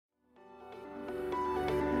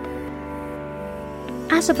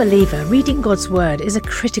As a believer, reading God's Word is a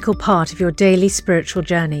critical part of your daily spiritual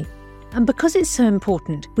journey. And because it's so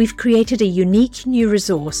important, we've created a unique new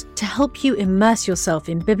resource to help you immerse yourself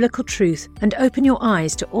in biblical truth and open your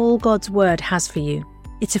eyes to all God's Word has for you.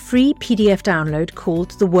 It's a free PDF download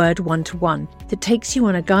called The Word 1-to-1 that takes you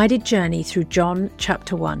on a guided journey through John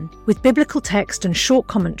chapter 1. With biblical text and short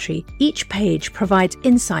commentary, each page provides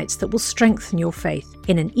insights that will strengthen your faith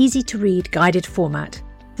in an easy-to-read guided format.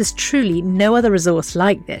 There's truly no other resource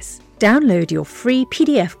like this. Download your free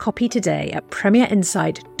PDF copy today at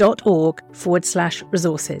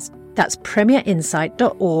premierinsight.org/resources. That's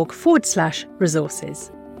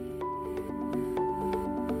premierinsight.org/resources.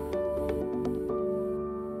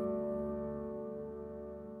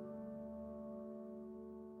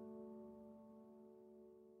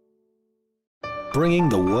 Bringing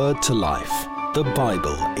the Word to life. The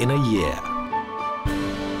Bible in a year.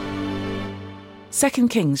 2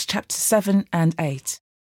 Kings chapter 7 and 8.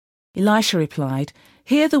 Elisha replied,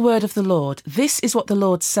 "Hear the word of the Lord. This is what the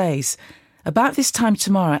Lord says. About this time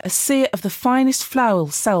tomorrow, a seah of the finest flour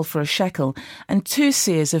will sell for a shekel, and 2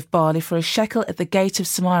 seahs of barley for a shekel at the gate of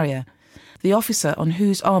Samaria." The officer on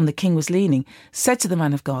whose arm the king was leaning said to the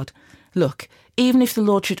man of God, "Look, even if the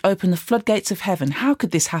Lord should open the floodgates of heaven, how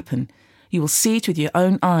could this happen? You will see it with your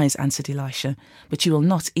own eyes," answered Elisha, "but you will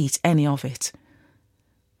not eat any of it."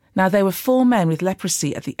 Now there were 4 men with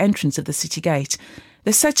leprosy at the entrance of the city gate.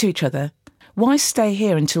 They said to each other, "Why stay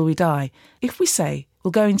here until we die? If we say,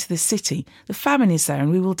 'We'll go into the city,' the famine is there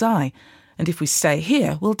and we will die. And if we stay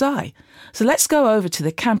here, we'll die. So let's go over to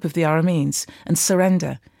the camp of the Arameans and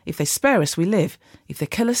surrender. If they spare us, we live. If they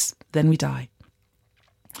kill us, then we die."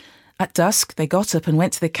 At dusk, they got up and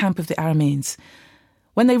went to the camp of the Arameans.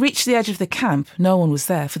 When they reached the edge of the camp, no one was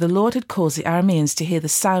there, for the Lord had caused the Arameans to hear the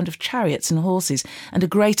sound of chariots and horses and a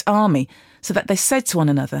great army, so that they said to one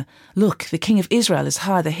another, "Look, the king of Israel has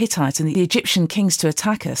hired the Hittites and the Egyptian kings to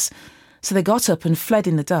attack us." So they got up and fled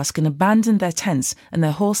in the dusk and abandoned their tents and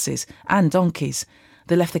their horses and donkeys.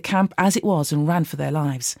 They left the camp as it was and ran for their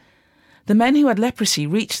lives. The men who had leprosy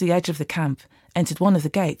reached the edge of the camp, entered one of the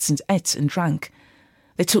gates and ate and drank.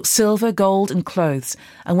 They took silver, gold and clothes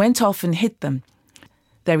and went off and hid them.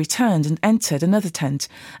 They returned and entered another tent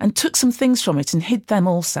and took some things from it and hid them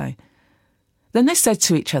also. Then they said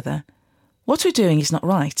to each other, "What we're doing is not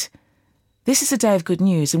right. This is a day of good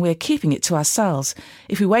news and we are keeping it to ourselves.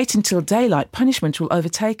 If we wait until daylight, punishment will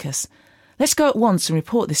overtake us. Let's go at once and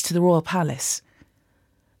report this to the royal palace."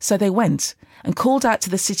 So they went and called out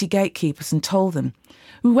to the city gatekeepers and told them,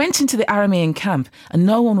 "We went into the Aramean camp and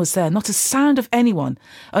no one was there, not a sound of anyone,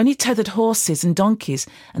 only tethered horses and donkeys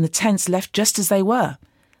and the tents left just as they were."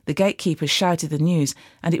 The gatekeepers shouted the news,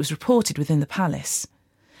 and it was reported within the palace.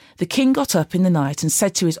 The king got up in the night and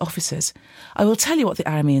said to his officers, "I will tell you what the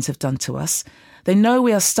Arameans have done to us. They know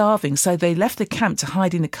we are starving, so they left the camp to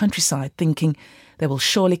hide in the countryside, thinking, 'They will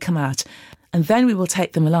surely come out, and then we will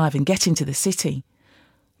take them alive and get into the city.'"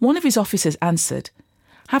 One of his officers answered,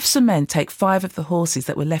 "Have some men take 5 of the horses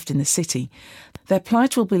that were left in the city. Their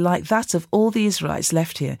plight will be like that of all the Israelites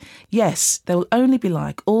left here. Yes, they will only be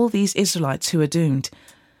like all these Israelites who are doomed.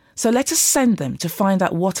 So let us send them to find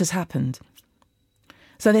out what has happened."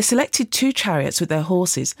 So they selected 2 chariots with their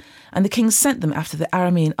horses, and the king sent them after the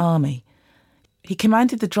Aramean army. He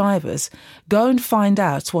commanded the drivers, "Go and find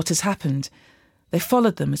out what has happened." They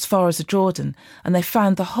followed them as far as the Jordan, and they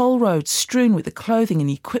found the whole road strewn with the clothing and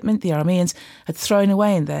equipment the Arameans had thrown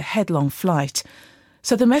away in their headlong flight.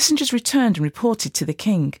 So the messengers returned and reported to the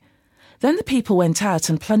king. Then the people went out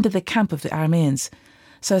and plundered the camp of the Arameans.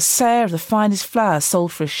 So a seah of the finest flour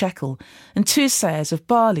sold for a shekel, and 2 seahs of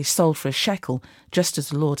barley sold for a shekel, just as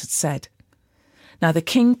the Lord had said. Now the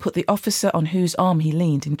king put the officer on whose arm he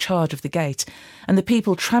leaned in charge of the gate, and the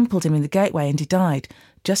people trampled him in the gateway, and he died,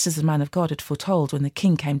 just as the man of God had foretold when the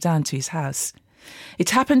king came down to his house.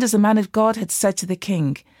 It happened as the man of God had said to the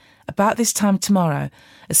king, "About this time tomorrow,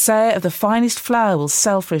 a seah of the finest flour will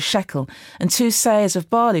sell for a shekel, and 2 seahs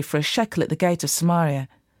of barley for a shekel at the gate of Samaria."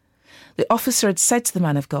 The officer had said to the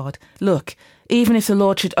man of God, "Look, even if the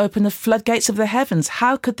Lord should open the floodgates of the heavens,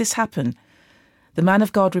 how could this happen?" The man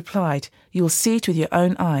of God replied, "You will see it with your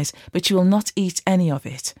own eyes, but you will not eat any of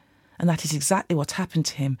it." And that is exactly what happened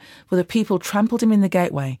to him, for the people trampled him in the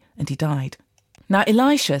gateway, and he died. Now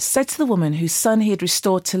Elisha said to the woman whose son he had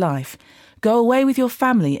restored to life, "Go away with your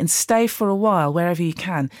family and stay for a while wherever you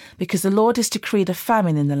can, because the Lord has decreed a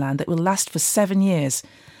famine in the land that will last for 7 years.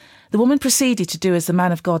 The woman proceeded to do as the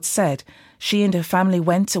man of God said. She and her family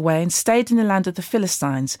went away and stayed in the land of the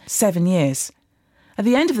Philistines 7 years. At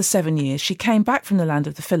the end of the 7 years, she came back from the land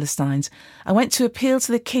of the Philistines and went to appeal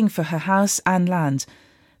to the king for her house and land.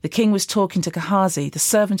 The king was talking to Gehazi, the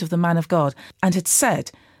servant of the man of God, and had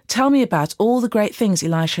said, "Tell me about all the great things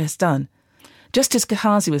Elisha has done." Just as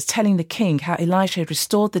Gehazi was telling the king how Elisha had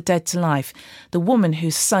restored the dead to life, the woman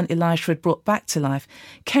whose son Elisha had brought back to life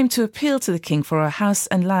came to appeal to the king for her house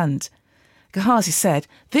and land. Gehazi said,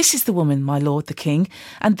 "This is the woman, my lord the king,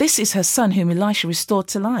 and this is her son whom Elisha restored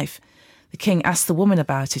to life." The king asked the woman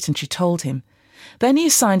about it, and she told him. Then he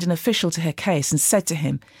assigned an official to her case and said to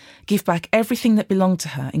him, "Give back everything that belonged to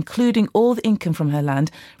her, including all the income from her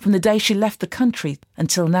land, from the day she left the country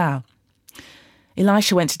until now."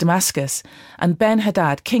 Elisha went to Damascus, and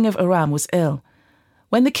Ben-Hadad, king of Aram, was ill.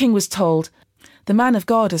 When the king was told, "The man of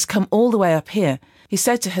God has come all the way up here," he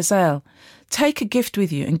said to Hazael, "Take a gift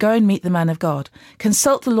with you and go and meet the man of God.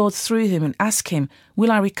 Consult the Lord through him and ask him,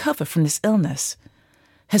 'Will I recover from this illness?'"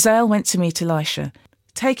 Hazael went to meet Elisha,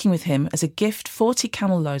 taking with him as a gift 40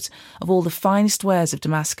 camel loads of all the finest wares of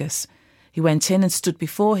Damascus. He went in and stood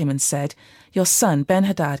before him and said, "Your son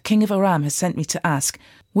Ben-Hadad, king of Aram, has sent me to ask,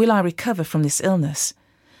 'Will I recover from this illness?'"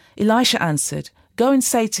 Elisha answered, "Go and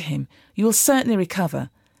say to him, 'You will certainly recover.'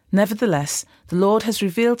 Nevertheless, the Lord has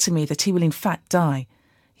revealed to me that he will in fact die."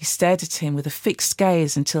 He stared at him with a fixed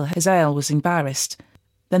gaze until Hazael was embarrassed.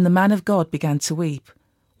 Then the man of God began to weep.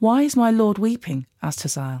 "Why is my Lord weeping?" asked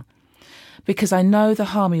Hazael. "Because I know the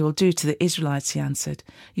harm you will do to the Israelites," he answered.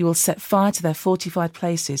 "You will set fire to their fortified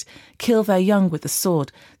places, kill their young with the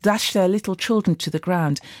sword, dash their little children to the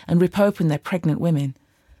ground, and rip open their pregnant women."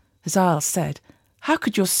 Hazael said, "How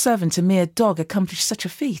could your servant, a mere dog, accomplish such a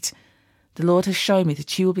feat?" "The Lord has shown me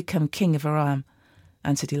that you will become king of Aram,"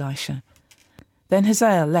 answered Elisha. Then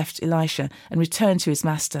Hazael left Elisha and returned to his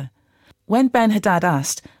master. When Ben-Hadad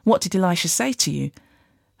asked, "What did Elisha say to you?"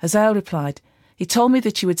 Hazael replied, "He told me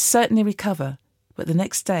that you would certainly recover." But the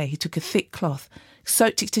next day he took a thick cloth,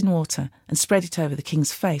 soaked it in water, and spread it over the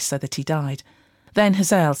king's face so that he died. Then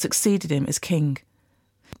Hazael succeeded him as king.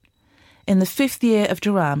 In the 5th year of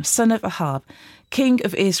Joram, son of Ahab, king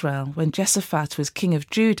of Israel, when Jehoshaphat was king of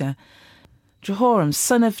Judah, Jehoram,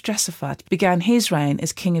 son of Jehoshaphat, began his reign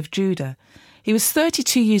as king of Judah. He was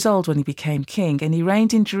 32 years old when he became king, and he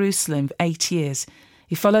reigned in Jerusalem 8 years.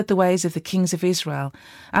 He followed the ways of the kings of Israel,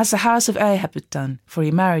 as the house of Ahab had done, for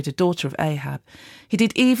he married a daughter of Ahab. He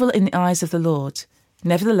did evil in the eyes of the Lord.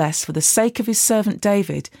 Nevertheless, for the sake of his servant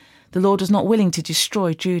David, the Lord was not willing to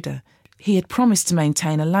destroy Judah. He had promised to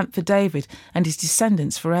maintain a lamp for David and his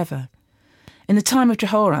descendants forever. In the time of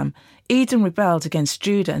Jehoram, Edom rebelled against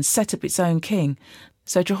Judah and set up its own king.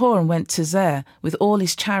 So Jehoram went to Zair with all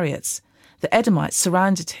his chariots. The Edomites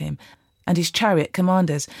surrounded him and his chariot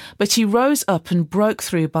commanders, but he rose up and broke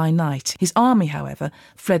through by night. His army, however,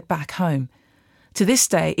 fled back home. To this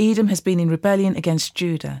day, Edom has been in rebellion against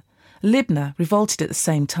Judah. Libnah revolted at the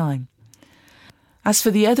same time. As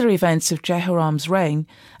for the other events of Jehoram's reign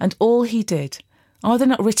and all he did, are they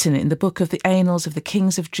not written in the book of the annals of the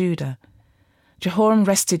kings of Judah? Jehoram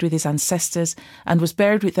rested with his ancestors and was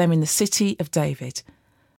buried with them in the city of David.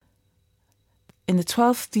 In the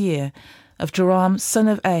 12th year of Joram, son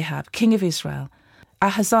of Ahab, king of Israel,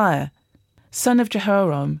 Ahaziah, son of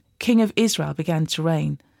Jehoram, king of Israel, began to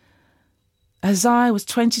reign. Ahaziah was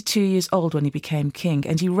 22 years old when he became king,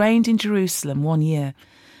 and he reigned in Jerusalem 1 year.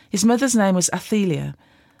 His mother's name was Athaliah,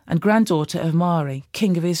 and granddaughter of Mari,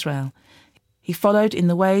 king of Israel. He followed in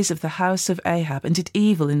the ways of the house of Ahab and did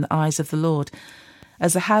evil in the eyes of the Lord,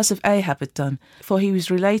 as the house of Ahab had done, for he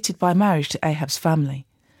was related by marriage to Ahab's family.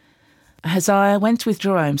 Ahaziah went with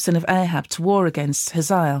Joram, son of Ahab, to war against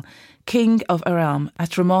Hazael, king of Aram,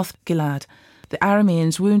 at Ramoth-Gilead. The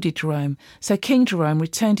Arameans wounded Joram, so King Joram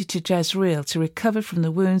returned to Jezreel to recover from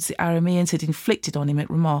the wounds the Arameans had inflicted on him at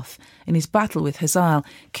Ramoth in his battle with Hazael,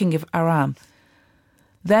 king of Aram.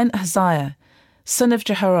 Then Ahaziah, son of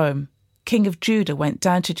Jehoram, king of Judah, went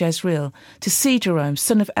down to Jezreel to see Joram,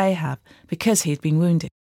 son of Ahab, because he had been wounded.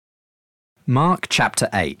 Mark chapter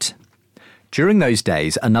 8. During those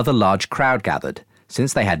days, another large crowd gathered.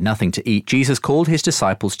 Since they had nothing to eat, Jesus called his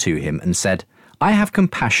disciples to him and said, "I have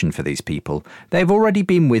compassion for these people. They have already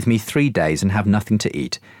been with me 3 days and have nothing to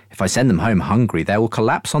eat. If I send them home hungry, they will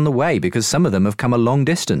collapse on the way because some of them have come a long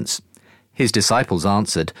distance." His disciples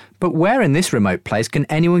answered, "But where in this remote place can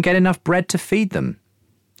anyone get enough bread to feed them?"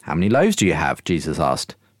 "How many loaves do you have?" Jesus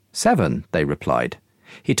asked. 7, they replied.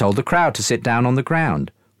 He told the crowd to sit down on the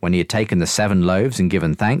ground. When he had taken the 7 loaves and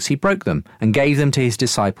given thanks, he broke them and gave them to his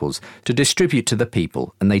disciples to distribute to the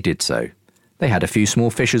people, and they did so. They had a few small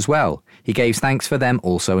fish as well. He gave thanks for them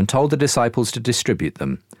also and told the disciples to distribute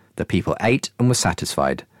them. The people ate and were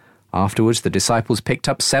satisfied. Afterwards, the disciples picked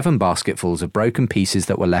up 7 basketfuls of broken pieces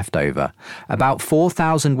that were left over. About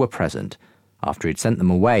 4,000 were present. After he'd sent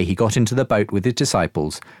them away, he got into the boat with his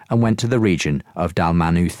disciples and went to the region of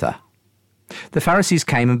Dalmanutha. The Pharisees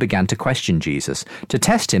came and began to question Jesus. To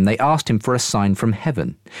test him, they asked him for a sign from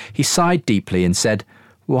heaven. He sighed deeply and said,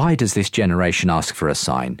 "Why does this generation ask for a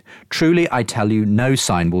sign? Truly, I tell you, no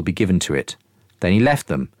sign will be given to it." Then he left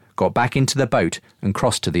them, got back into the boat, and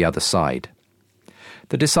crossed to the other side.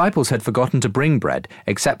 The disciples had forgotten to bring bread,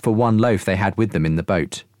 except for one loaf they had with them in the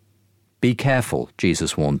boat. "Be careful,"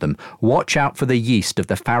 Jesus warned them. "Watch out for the yeast of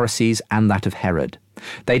the Pharisees and that of Herod."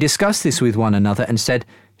 They discussed this with one another and said,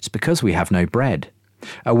 "It's because we have no bread."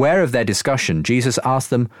 Aware of their discussion, Jesus asked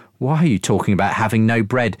them, "Why are you talking about having no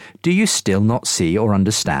bread? Do you still not see or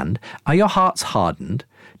understand? Are your hearts hardened?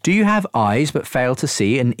 Do you have eyes but fail to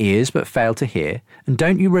see and ears but fail to hear? And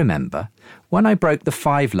don't you remember? When I broke the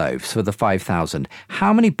 5 loaves for the 5,000,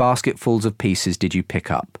 how many basketfuls of pieces did you pick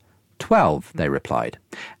up?" 12, they replied.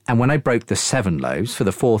 "And when I broke the 7 loaves for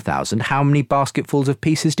the 4,000, how many basketfuls of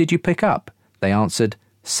pieces did you pick up?" They answered,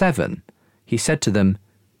 7. He said to them,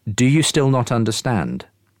 "Do you still not understand?"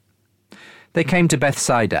 They came to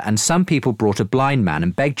Bethsaida, and some people brought a blind man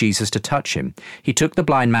and begged Jesus to touch him. He took the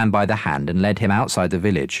blind man by the hand and led him outside the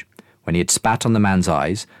village. When he had spat on the man's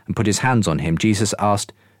eyes and put his hands on him, Jesus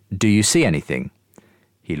asked, "Do you see anything?"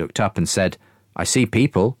 He looked up and said, "I see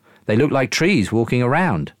people. They look like trees walking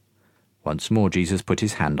around." Once more Jesus put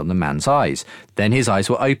his hand on the man's eyes. Then his eyes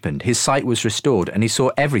were opened, his sight was restored, and he saw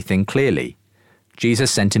everything clearly.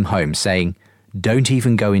 Jesus sent him home, saying, "Don't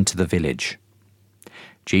even go into the village."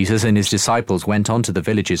 Jesus and his disciples went on to the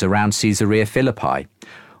villages around Caesarea Philippi.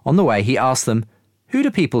 On the way he asked them, "Who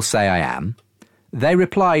do people say I am?" They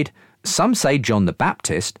replied, "Some say John the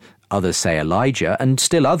Baptist, others say Elijah, and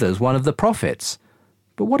still others one of the prophets."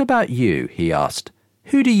 "But what about you?" he asked.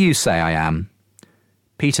 "Who do you say I am?"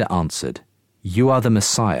 Peter answered, "You are the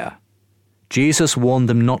Messiah." Jesus warned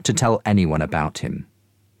them not to tell anyone about him.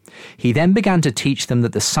 He then began to teach them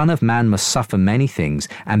that the Son of Man must suffer many things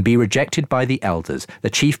and be rejected by the elders, the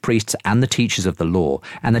chief priests and the teachers of the law,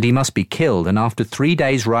 and that he must be killed and after 3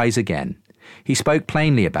 days rise again. He spoke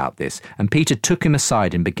plainly about this, and Peter took him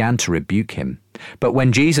aside and began to rebuke him. But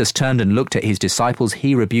when Jesus turned and looked at his disciples,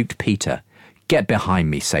 he rebuked Peter. "Get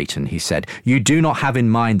behind me, Satan," he said. "You do not have in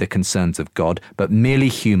mind the concerns of God, but merely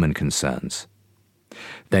human concerns."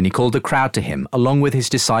 Then he called the crowd to him, along with his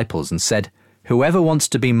disciples, and said, "Whoever wants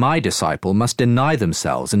to be my disciple must deny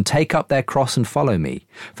themselves and take up their cross and follow me.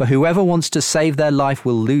 For whoever wants to save their life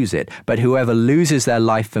will lose it, but whoever loses their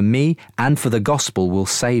life for me and for the gospel will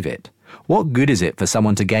save it. What good is it for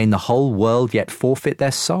someone to gain the whole world yet forfeit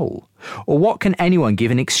their soul? Or what can anyone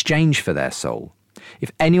give in exchange for their soul?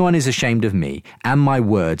 If anyone is ashamed of me and my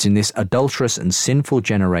words in this adulterous and sinful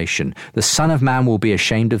generation, the Son of Man will be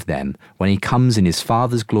ashamed of them when he comes in his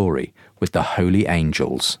Father's glory with the holy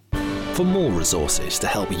angels." For more resources to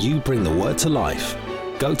help you bring the word to life,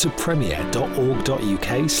 go to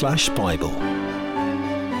premier.org.uk/Bible.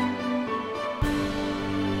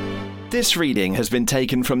 This reading has been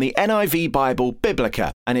taken from the NIV Bible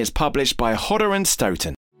Biblica and is published by Hodder and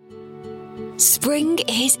Stoughton. Spring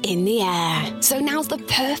is in the air, so now's the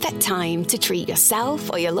perfect time to treat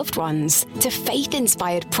yourself or your loved ones to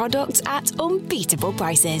faith-inspired products at unbeatable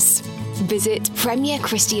prices. Visit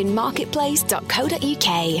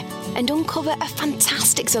premierchristianmarketplace.co.uk and uncover a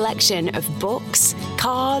fantastic selection of books,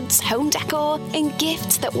 cards, home decor, and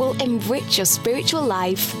gifts that will enrich your spiritual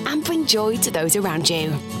life and bring joy to those around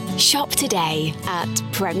you. Shop today at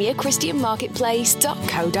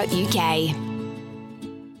premierchristianmarketplace.co.uk.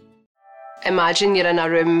 Imagine you're in a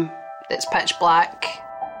room that's pitch black,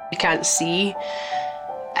 you can't see,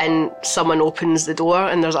 and someone opens the door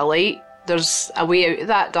and there's a light. There's a way out of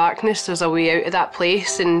that darkness, there's a way out of that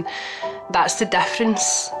place, and that's the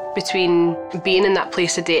difference between being in that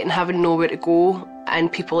place of debt and having nowhere to go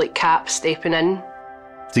and people like CAP stepping in.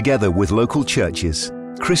 Together with local churches,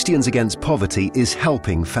 Christians Against Poverty is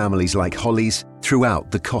helping families like Holly's throughout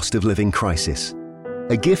the cost of living crisis.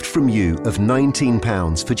 A gift from you of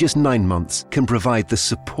 £19 for just 9 months can provide the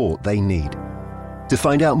support they need. To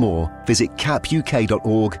find out more, visit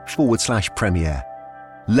capuk.org/premier.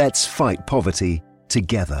 Let's fight poverty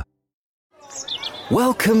together.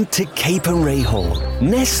 Welcome to Capernwray Hall,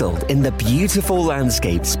 nestled in the beautiful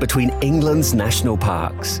landscapes between England's national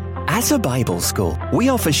parks. At a Bible school, we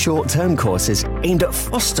offer short-term courses aimed at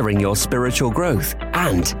fostering your spiritual growth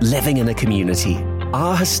and living in a community.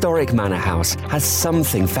 Our historic manor house has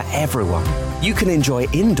something for everyone. You can enjoy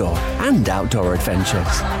indoor and outdoor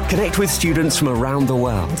adventures, connect with students from around the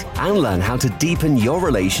world, and learn how to deepen your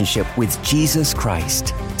relationship with Jesus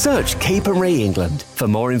Christ. Search Capernwray England for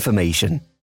more information.